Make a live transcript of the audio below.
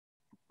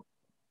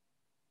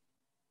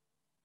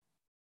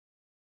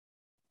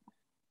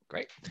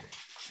Great.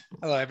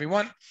 Hello,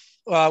 everyone.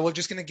 We're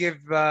just going to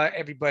give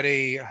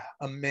everybody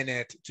a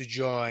minute to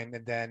join,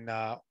 and then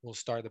we'll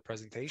start the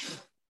presentation.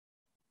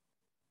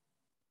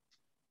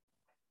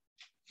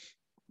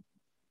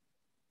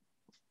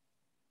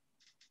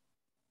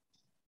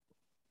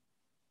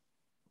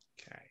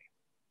 Okay.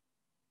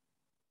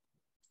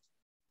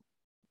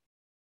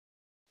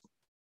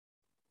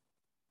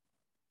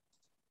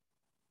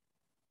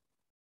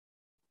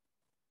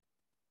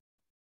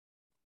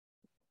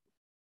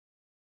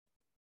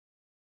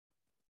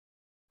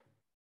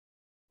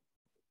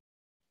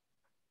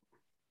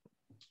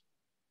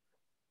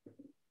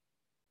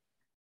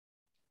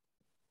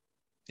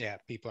 Yeah,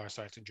 people are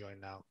starting to join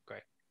now.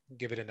 Great.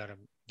 Give it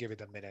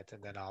a minute,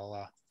 and then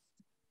I'll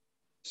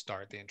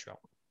start the intro.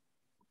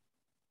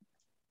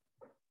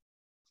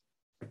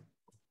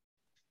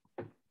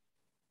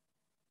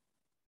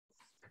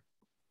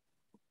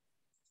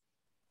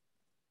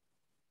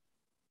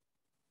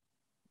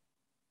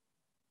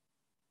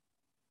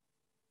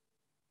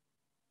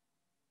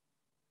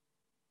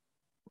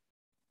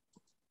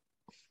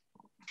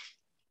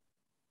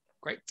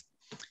 Great.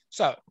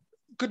 So,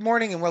 good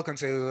morning and welcome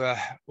to,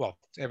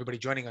 everybody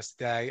joining us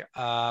today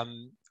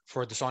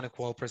for the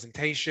Sonicwall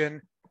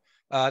presentation.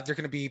 They're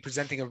going to be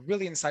presenting a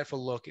really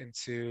insightful look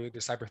into the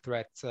cyber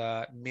threat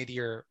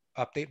mid-year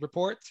update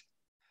report.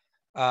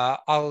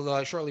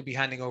 I'll shortly be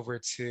handing over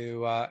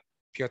to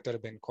Piotr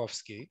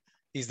Bienkowski.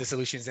 He's the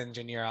solutions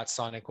engineer at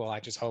Sonicwall. I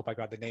just hope I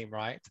got the name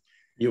right.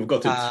 You've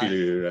got it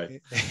really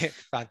right.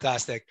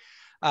 Fantastic.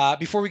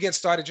 Before we get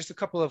started, just a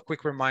couple of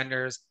quick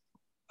reminders.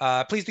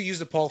 Please do use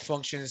the poll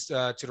functions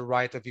to the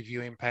right of your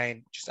viewing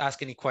pane. Just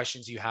ask any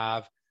questions you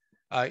have.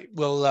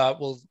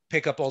 We'll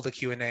pick up all the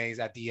Q&As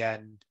at the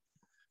end.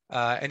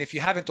 And if you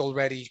haven't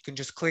already, you can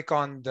just click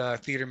on the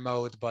theater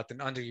mode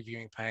button under your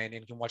viewing pane,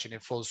 and you can watch it in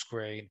full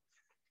screen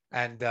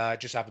and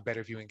just have a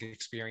better viewing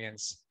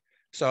experience.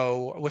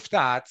 So with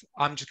that,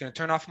 I'm just going to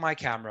turn off my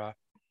camera,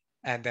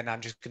 and then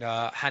I'm just going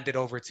to hand it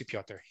over to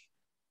Piotr.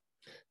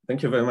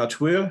 Thank you very much,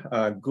 Will.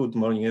 Good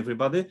morning,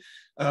 everybody.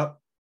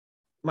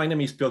 My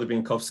name is Piotr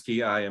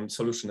Bienkowski. I am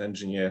solution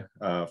engineer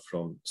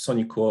from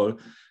Sonicwall.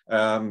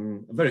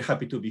 Very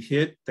happy to be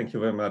here. Thank you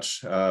very much,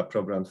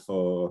 Program,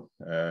 for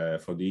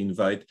the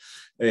invite.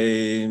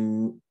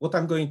 What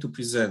I'm going to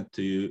present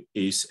to you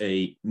is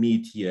a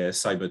mid-year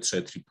cyber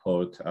threat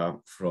report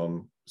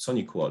from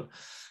Sonicwall.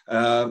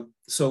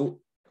 So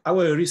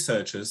our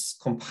researchers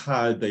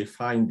compiled their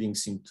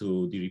findings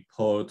into the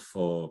report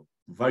for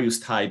various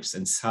types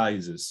and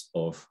sizes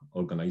of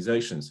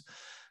organizations.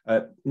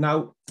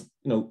 Now,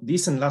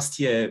 this and last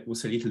year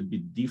was a little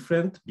bit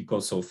different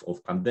because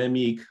of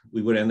pandemic.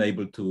 We weren't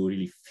able to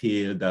really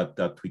feel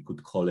that we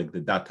could collect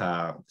the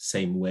data the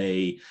same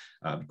way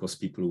because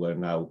people were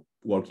now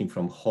working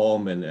from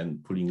home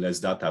and pulling less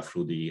data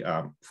through the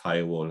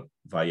firewall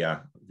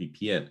via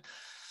VPN.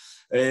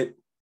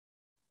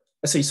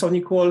 As a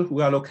Sonicwall,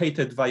 we are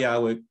located via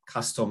our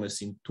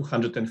customers in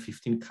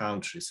 215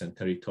 countries and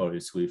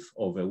territories with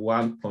over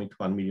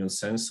 1.1 million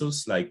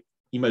sensors like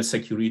email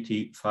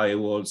security,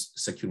 firewalls,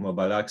 secure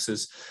mobile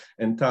access.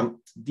 And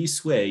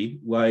this way,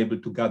 we're able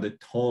to gather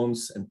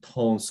tons and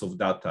tons of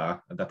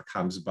data that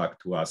comes back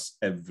to us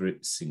every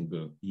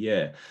single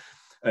year.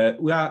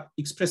 We are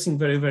expressing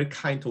very, very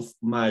kind of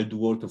mild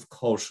word of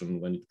caution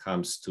when it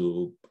comes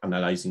to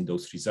analyzing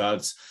those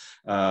results.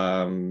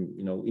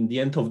 In the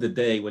end of the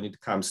day, when it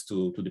comes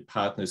to the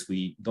partners,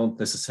 we don't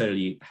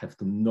necessarily have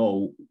to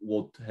know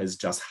what has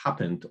just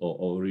happened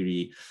or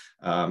really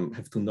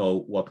have to know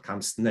what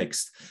comes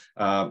next.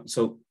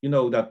 So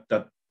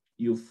that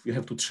you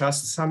have to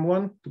trust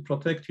someone to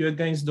protect you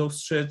against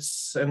those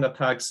threats and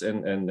attacks,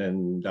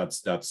 and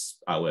that's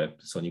our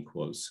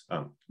Sonicwall's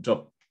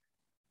job.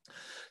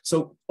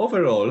 So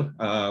overall,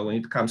 when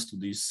it comes to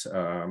this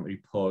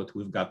report,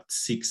 we've got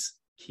 6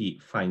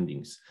 key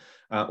findings.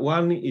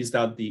 One is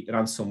that the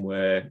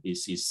ransomware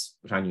is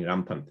running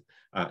rampant.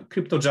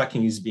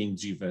 Cryptojacking is being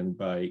driven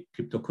by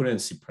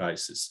cryptocurrency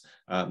prices.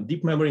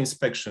 Deep memory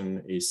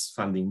inspection is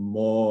funding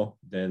more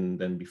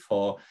than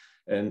before.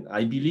 And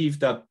I believe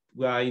that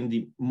we are in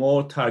the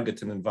more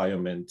targeted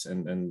environment,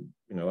 and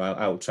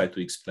I'll try to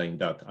explain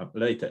that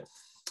later.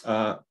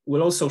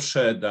 We'll also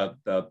share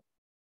that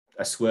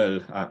as well,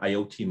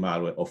 IoT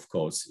malware, of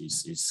course,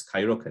 is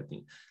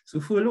skyrocketing. So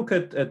if we look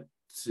at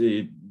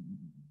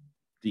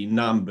the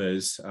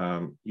numbers,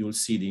 you'll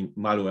see the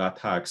malware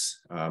attacks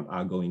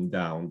are going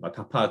down. But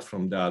apart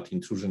from that,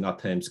 intrusion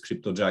attempts,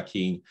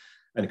 cryptojacking,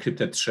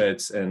 encrypted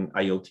threats, and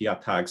IoT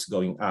attacks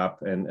going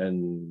up.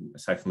 And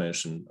as I've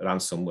mentioned,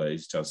 ransomware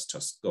is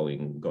just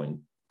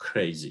going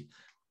crazy.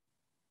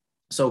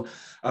 So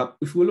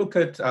if we look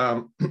at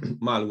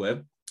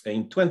malware,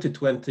 in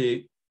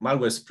 2020,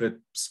 malware spread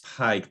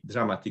spiked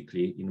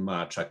dramatically in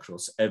March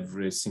across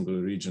every single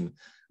region,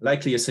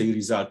 likely as a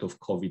result of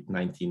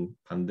COVID-19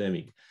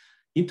 pandemic.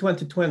 In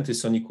 2020,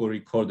 Sonicwall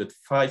recorded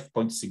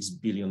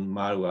 5.6 billion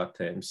malware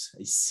attempts,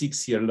 a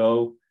 6-year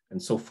low, and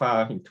so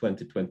far in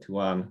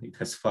 2021, it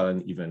has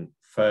fallen even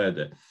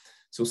further.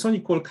 So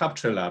Sonicwall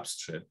Capture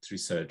Labs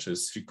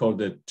researchers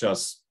recorded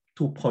just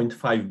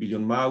 2.5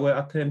 billion malware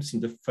attempts in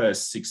the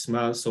first 6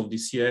 months of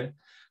this year,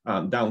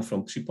 down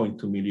from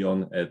 3.2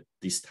 million at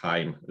this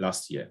time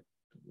last year,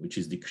 which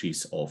is a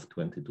decrease of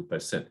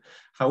 22%.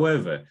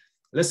 However,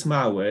 less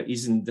malware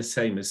isn't the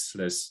same as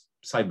less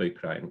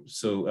cybercrime.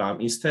 So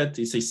instead,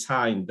 it's a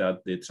sign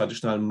that the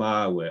traditional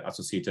malware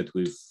associated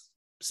with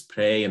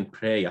spray and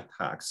pray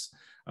attacks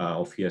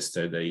of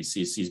yesterday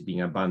is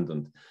being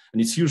abandoned.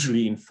 And it's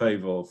usually in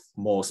favor of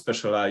more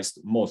specialized,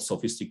 more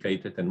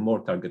sophisticated, and more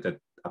targeted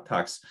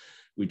attacks,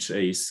 which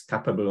is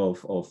capable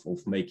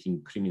of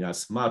making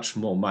criminals much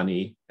more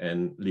money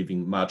and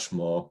leaving much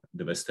more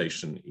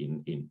devastation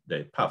in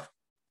their path.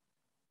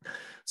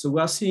 So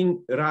we are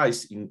seeing a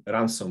rise in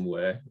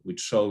ransomware, which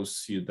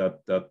shows you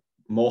that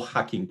more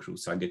hacking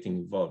crews are getting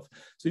involved.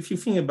 So if you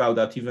think about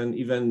that,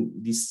 even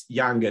these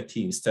younger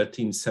teens,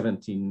 13,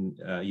 17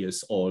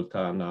 years old,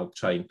 are now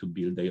trying to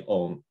build their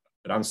own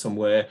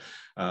ransomware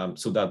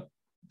so that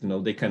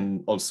they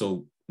can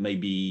also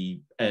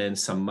maybe earn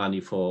some money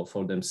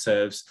for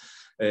themselves.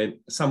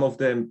 Some of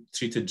them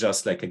treat it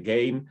just like a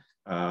game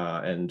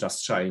and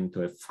just trying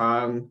to have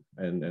fun,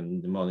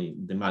 and the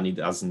money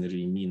doesn't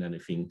really mean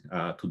anything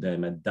to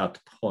them at that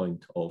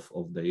point of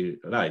their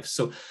life.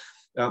 So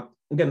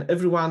again,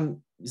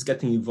 everyone is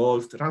getting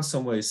involved.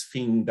 Ransomware is a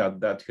thing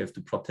that you have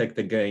to protect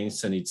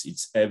against, and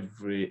it's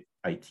every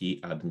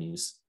IT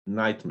admin's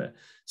nightmare.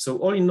 So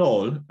all in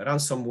all,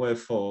 ransomware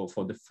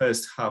for the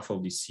first half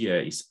of this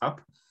year is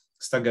up,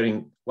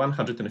 staggering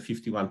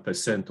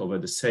 151% over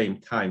the same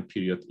time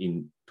period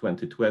in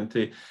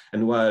 2020.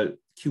 And while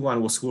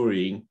Q1 was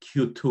worrying,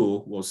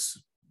 Q2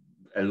 was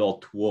a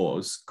lot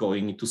worse.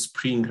 Going into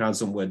spring,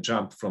 ransomware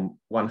jumped from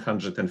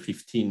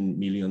 115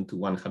 million to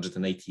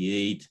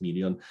 188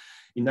 million,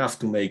 enough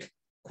to make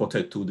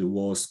Q2 the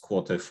worst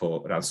quarter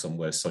for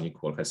ransomware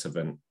Sonicwall has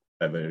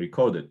ever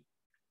recorded.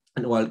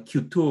 And while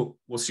Q2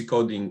 was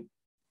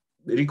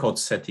record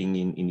setting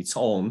in its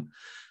own,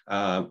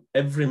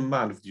 every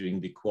month during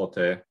the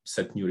quarter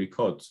set new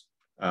records.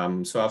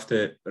 So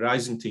after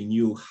rising to a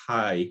new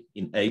high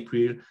in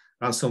April,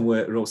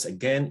 ransomware rose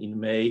again in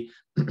May.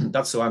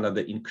 That's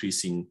another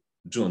increase in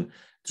June.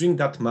 During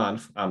that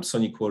month,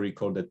 Sonicwall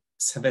recorded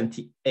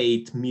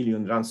 78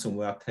 million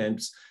ransomware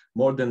attempts,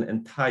 more than the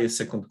entire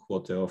second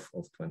quarter of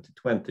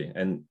 2020,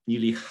 and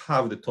nearly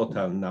half the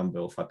total number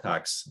of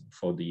attacks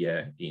for the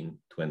year in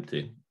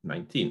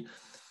 2019.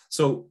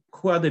 So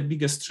who are the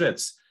biggest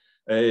threats?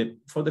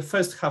 For the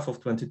first half of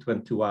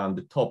 2021,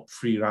 the top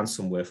 3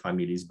 ransomware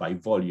families by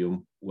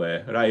volume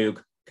were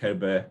Ryuk,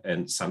 Kerber,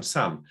 and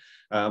Samsung.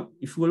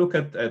 If we look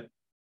at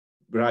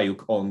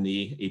Ryuk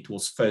only, it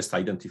was first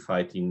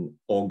identified in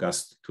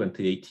August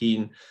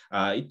 2018,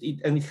 and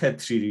it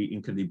had really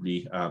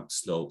incredibly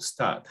slow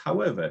start.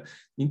 However,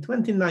 in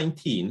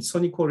 2019,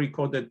 Sonicwall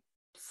recorded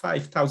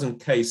 5,000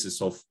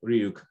 cases of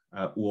Ryuk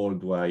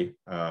worldwide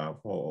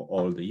for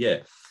all the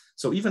year.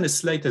 So even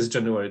as late as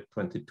January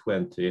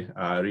 2020,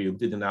 Ryuk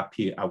didn't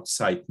appear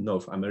outside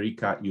North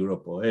America,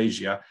 Europe, or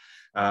Asia.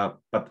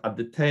 But at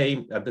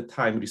the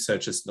time,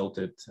 researchers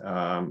noted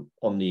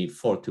only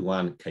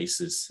 41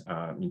 cases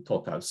in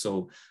total.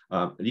 So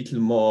a little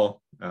more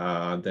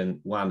than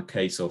 1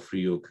 case of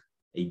Ryuk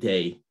a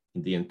day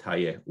in the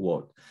entire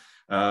world.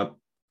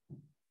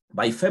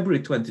 By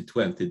February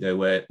 2020, there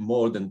were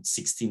more than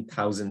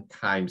 16,000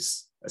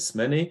 times as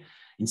many.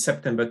 In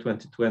September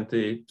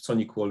 2020,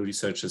 Sonicwall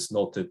researchers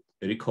noted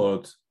a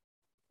record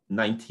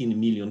 19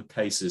 million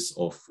cases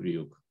of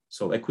Ryuk,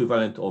 so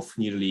equivalent of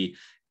nearly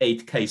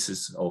 8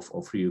 cases of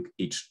Ryuk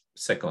each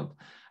second.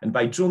 And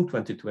by June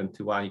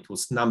 2021, it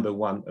was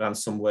 #1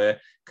 ransomware.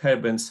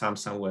 Kerber and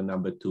Samsung were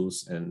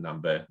 #2s and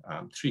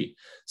 #3.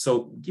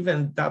 So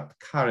given that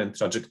current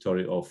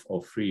trajectory of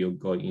Ryuk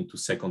going into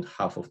second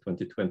half of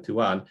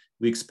 2021,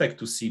 we expect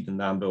to see the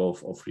number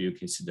of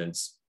Ryuk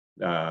incidents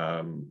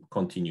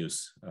continue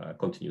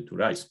to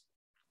rise.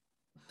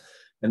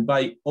 And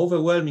by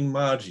overwhelming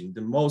margin,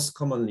 the most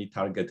commonly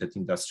targeted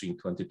industry in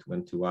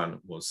 2021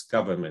 was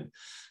government.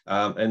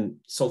 And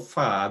so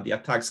far, the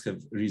attacks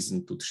have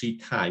risen to 3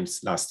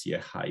 times last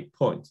year's high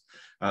point.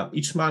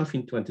 Each month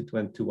in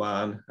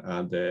 2021,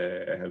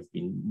 there have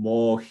been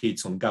more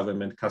hits on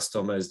government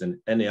customers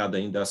than any other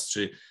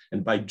industry.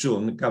 And by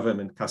June,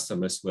 government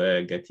customers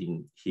were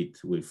getting hit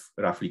with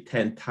roughly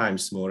 10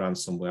 times more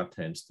ransomware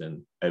attempts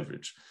than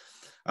average.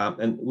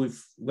 And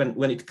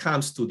when it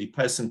comes to the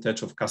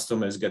percentage of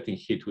customers getting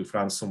hit with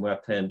ransomware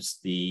attempts,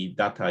 the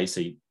data is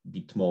a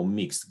bit more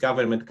mixed.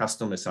 Government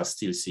customers are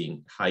still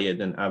seeing higher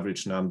than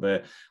average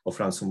number of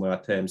ransomware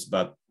attempts,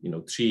 but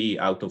 3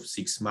 out of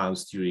 6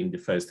 months during the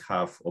first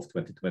half of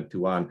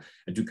 2021,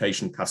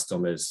 education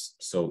customers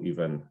saw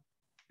even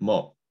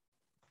more.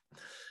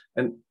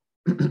 And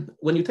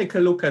when you take a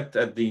look at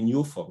the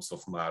new forms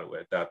of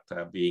malware that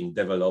are being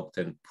developed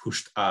and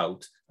pushed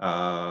out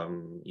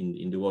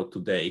in the world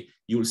today,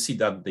 you'll see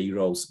that they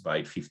rose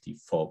by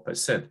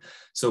 54%.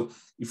 So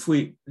if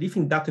we live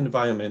in that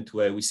environment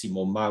where we see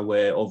more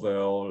malware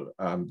overall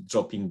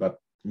dropping, but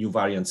new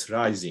variants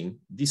rising,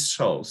 this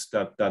shows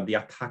that the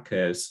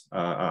attackers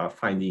are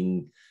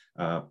finding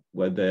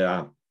where there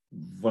are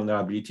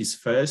vulnerabilities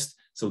first.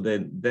 So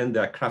then they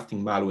are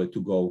crafting malware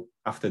to go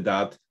after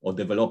that, or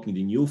developing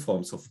the new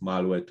forms of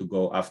malware to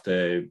go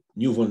after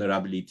new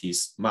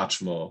vulnerabilities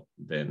much more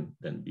than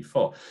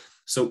before.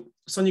 So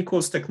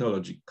Sonicwall's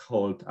technology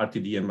called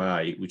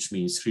RTDMI, which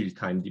means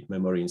real-time deep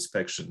memory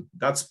inspection,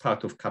 that's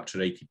part of Capture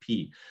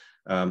ATP,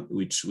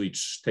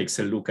 which takes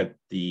a look at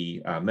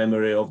the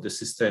memory of the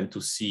system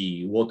to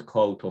see what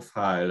code or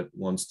file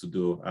wants to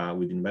do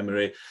within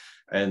memory.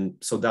 And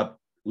so that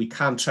we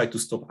can't try to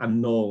stop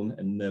unknown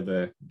and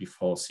never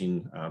before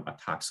seen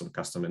attacks on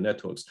customer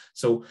networks.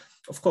 So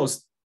of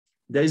course,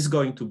 there is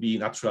going to be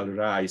natural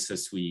rise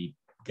as we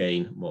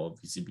gain more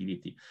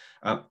visibility.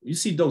 You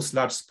see those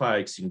large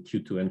spikes in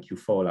Q2 and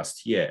Q4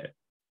 last year.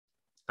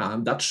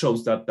 That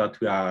shows that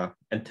we are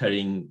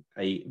entering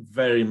a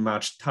very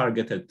much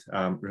targeted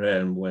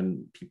realm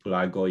when people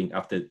are going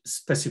after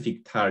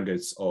specific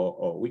targets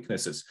or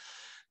weaknesses.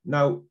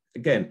 Now,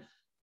 again,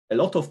 a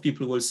lot of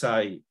people will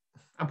say,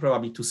 I'm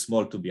probably too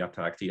small to be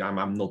attacked.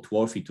 I'm not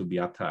worthy to be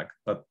attacked.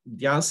 But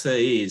the answer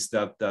is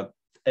that that's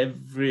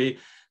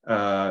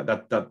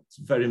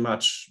very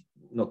much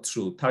not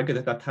true.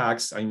 Targeted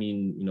attacks, I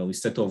mean,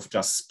 instead of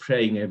just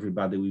spraying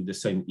everybody with the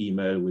same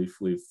email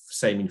with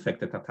same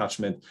infected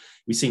attachment,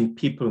 we're seeing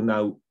people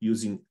now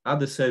using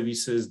other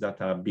services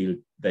that are built,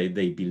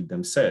 they build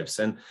themselves,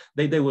 and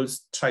they will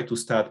try to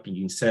start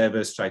pinging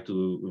servers, try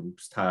to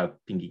start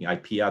pinging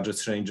IP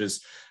address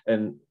ranges,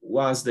 and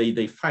once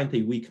they find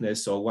a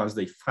weakness or once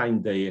they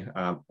find their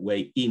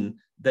way in,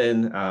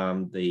 then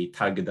they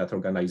target that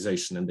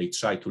organization and they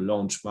try to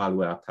launch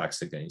malware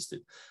attacks against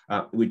it,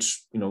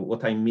 which,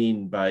 what I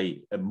mean by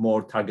a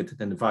more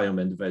targeted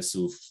environment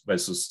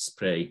versus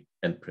spray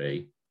and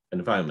pray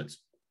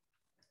environments.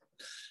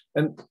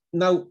 And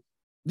now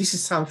this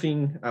is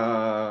something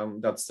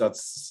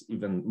that's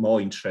even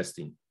more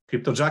interesting.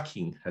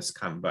 Cryptojacking has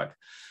come back.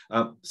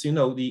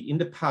 So, in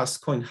the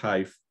past,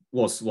 CoinHive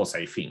was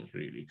a thing,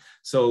 really.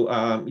 So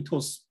it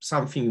was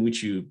something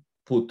which you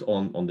put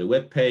on the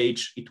web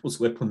page. It was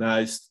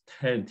weaponized,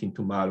 turned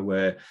into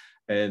malware,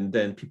 and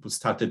then people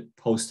started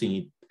posting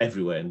it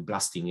everywhere and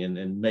blasting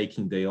and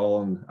making their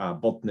own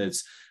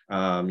botnets,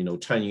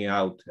 trying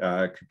out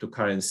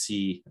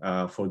cryptocurrency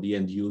for the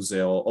end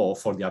user or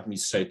for the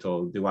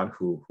administrator, the one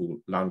who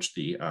launched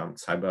the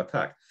cyber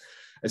attack.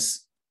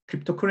 As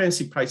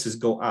cryptocurrency prices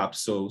go up,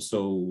 so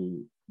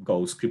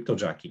goes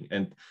cryptojacking.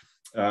 And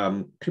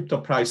crypto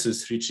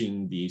prices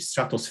reaching the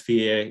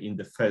stratosphere in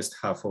the first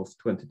half of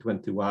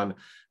 2021,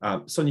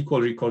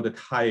 Sonicwall recorded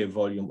higher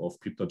volume of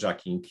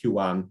cryptojacking in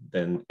Q1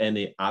 than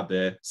any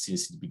other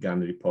since it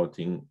began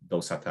reporting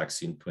those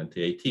attacks in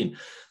 2018.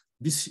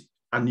 These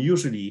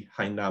unusually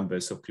high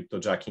numbers of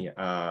cryptojacking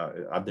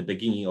at the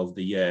beginning of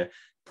the year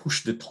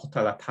pushed the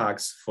total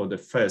attacks for the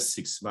first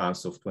 6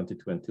 months of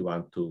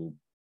 2021 to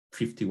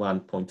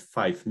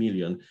 51.5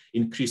 million,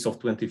 increase of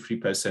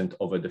 23%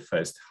 over the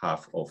first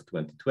half of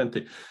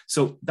 2020.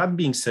 So that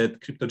being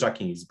said,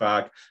 cryptojacking is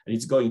back, and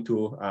it's going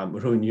to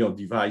ruin your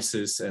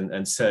devices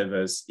and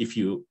servers if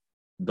you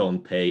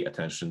don't pay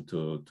attention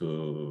to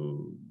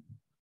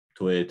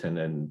it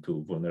and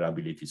to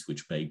vulnerabilities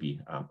which may be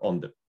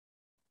on them.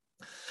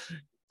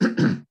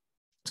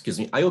 Excuse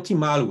me, IoT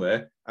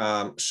malware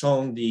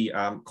shown the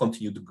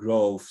continued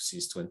growth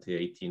since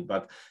 2018,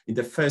 but in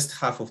the first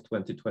half of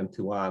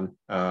 2021,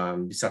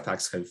 these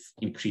attacks have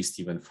increased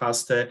even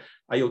faster.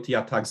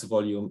 IoT attacks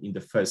volume in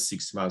the first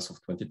 6 months of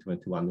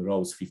 2021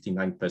 rose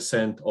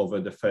 59% over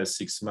the first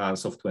 6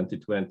 months of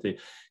 2020,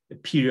 a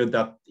period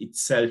that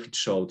itself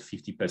showed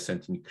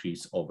 50%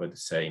 increase over the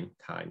same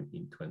time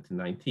in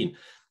 2019.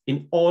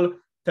 In all,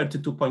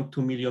 32.2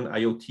 million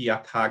IoT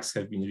attacks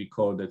have been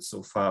recorded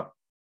so far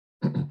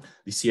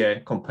this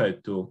year,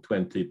 compared to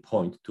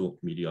 20.2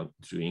 million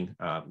during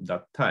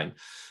that time.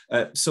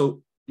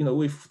 So,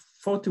 with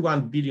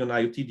 41 billion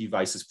IoT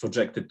devices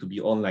projected to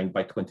be online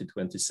by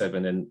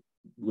 2027, and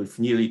with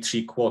nearly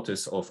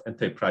 3/4 of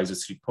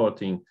enterprises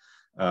reporting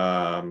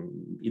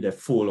either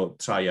full or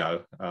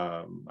trial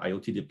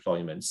IoT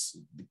deployments,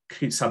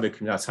 cyber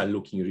criminals are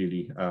looking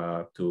really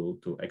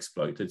to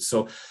exploit it.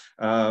 So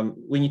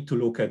we need to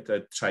look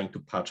at trying to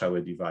patch our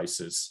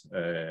devices,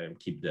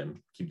 keep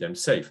them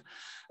safe.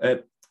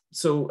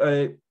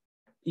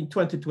 In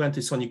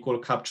 2020, Sonicwall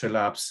Capture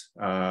Labs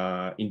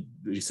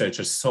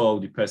researchers saw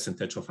the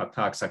percentage of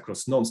attacks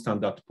across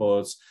non-standard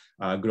ports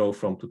grow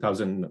from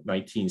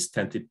 2019's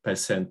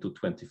 10% to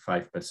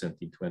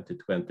 25% in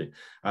 2020.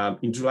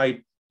 In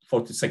July,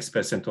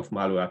 46% of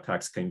malware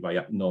attacks came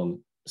via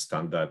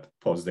non-standard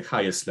ports, the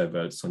highest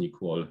level.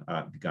 Sonicwall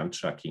began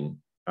tracking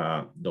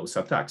those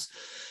attacks.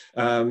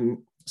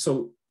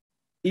 So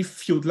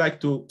if you'd like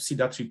to see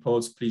that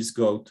report, please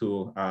go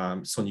to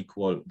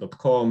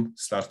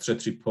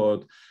sonicwall.com/threat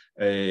report.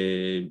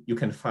 You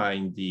can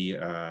find the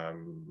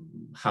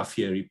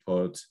half-year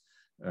report.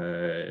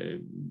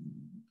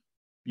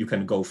 You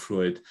can go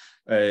through it.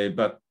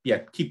 But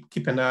yeah,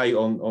 keep an eye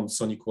on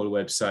Sonicwall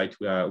website.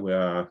 We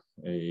are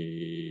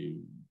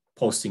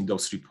posting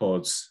those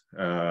reports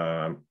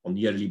on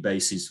yearly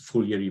basis,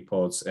 full year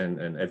reports,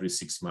 and every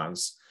 6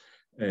 months.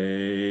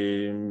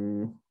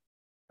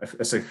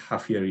 as a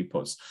half-year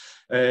reports.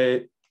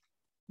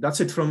 That's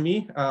it from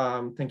me.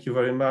 Thank you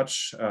very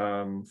much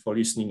for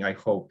listening. I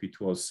hope it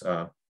was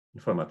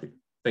informative.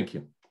 Thank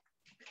you.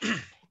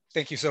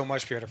 Thank you so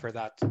much, Piotr, for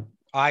that.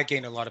 I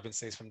gained a lot of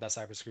insights from that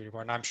cybersecurity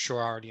report, and I'm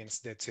sure our audience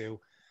did too.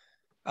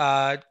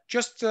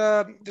 There's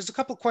a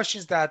couple of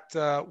questions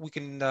that we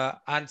can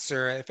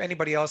answer. If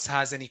anybody else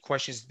has any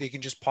questions, they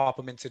can just pop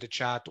them into the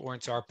chat or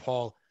into our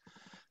poll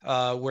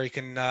where you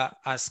can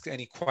ask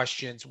any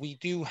questions. We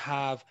do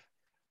have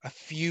a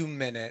few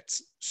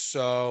minutes,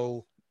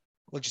 so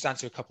we'll just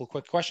answer a couple of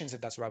quick questions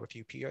if that's right with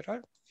you, Piotr.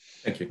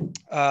 Thank you.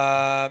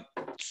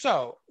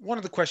 So one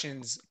of the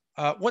questions,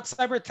 what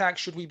cyber attacks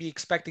should we be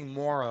expecting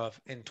more of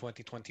in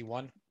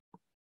 2021?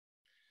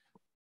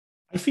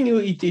 I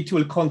think it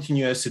will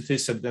continue as it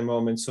is at the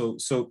moment. So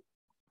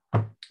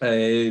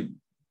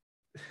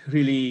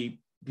really,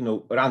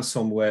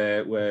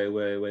 ransomware,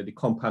 where the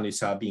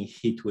companies are being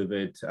hit with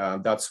it.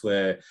 That's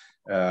where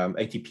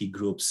ATP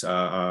groups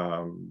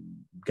are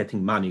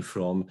getting money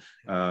from.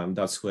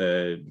 That's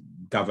where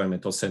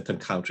government or certain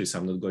countries,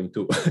 I'm not going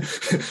to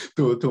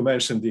to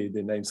mention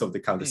the names of the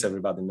countries,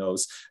 everybody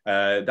knows.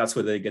 That's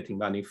where they're getting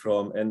money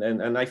from.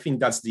 And I think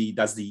that's the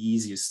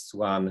easiest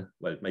one.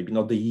 Well, maybe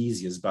not the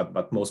easiest,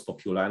 but most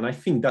popular. And I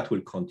think that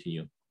will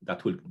continue.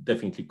 That will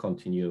definitely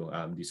continue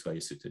this way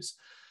as it is.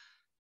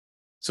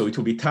 So it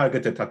will be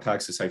targeted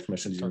attacks, as I've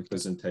mentioned in the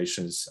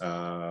presentations.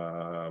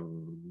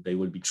 They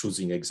will be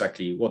choosing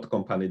exactly what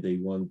company they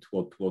want,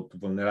 what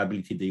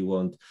vulnerability they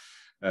want,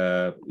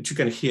 which you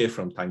can hear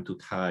from time to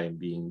time,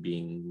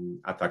 being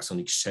attacks on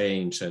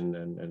exchange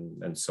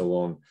and so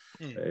on.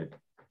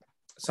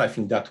 So I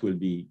think that will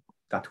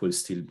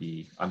still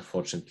be,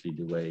 unfortunately,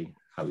 the way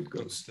how it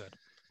goes. Understood.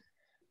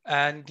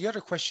 And the other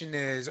question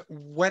is,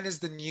 when is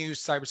the new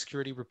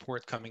cybersecurity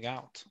report coming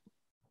out?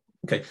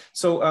 Okay,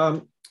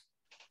 so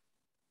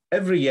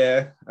every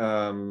year,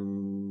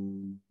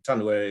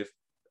 January,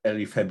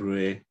 early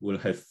February, we'll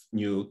have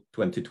new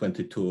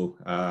 2022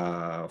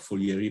 full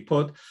year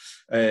report.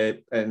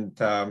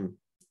 And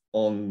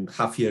on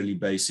half-yearly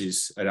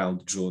basis,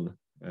 around June,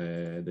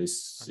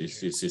 this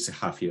is a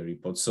half-year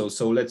report. So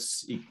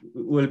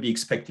we'll be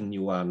expecting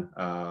new one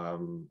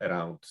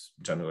around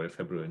January,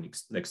 February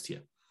next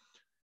year.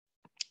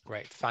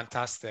 Great,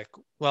 fantastic.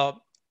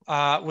 Well,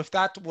 with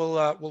that,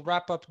 we'll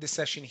wrap up this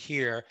session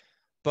here.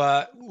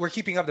 But we're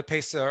keeping up the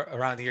pace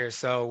around here.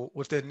 So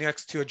with the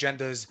next two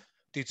agendas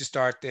due to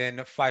start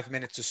in 5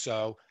 minutes or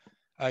so,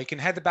 you can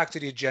head back to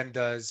the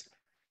agendas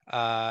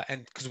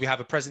and because we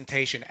have a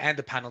presentation and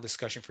a panel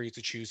discussion for you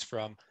to choose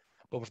from.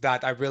 But with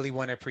that, I really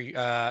want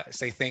to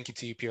say thank you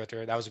to you,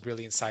 Piotr. That was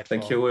really insightful.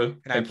 Thank you, Will.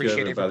 And I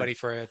appreciate everybody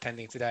for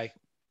attending today.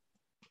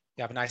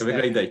 You have a nice day. Have a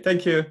great day.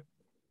 Thank you.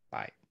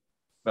 Bye.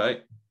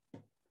 Bye.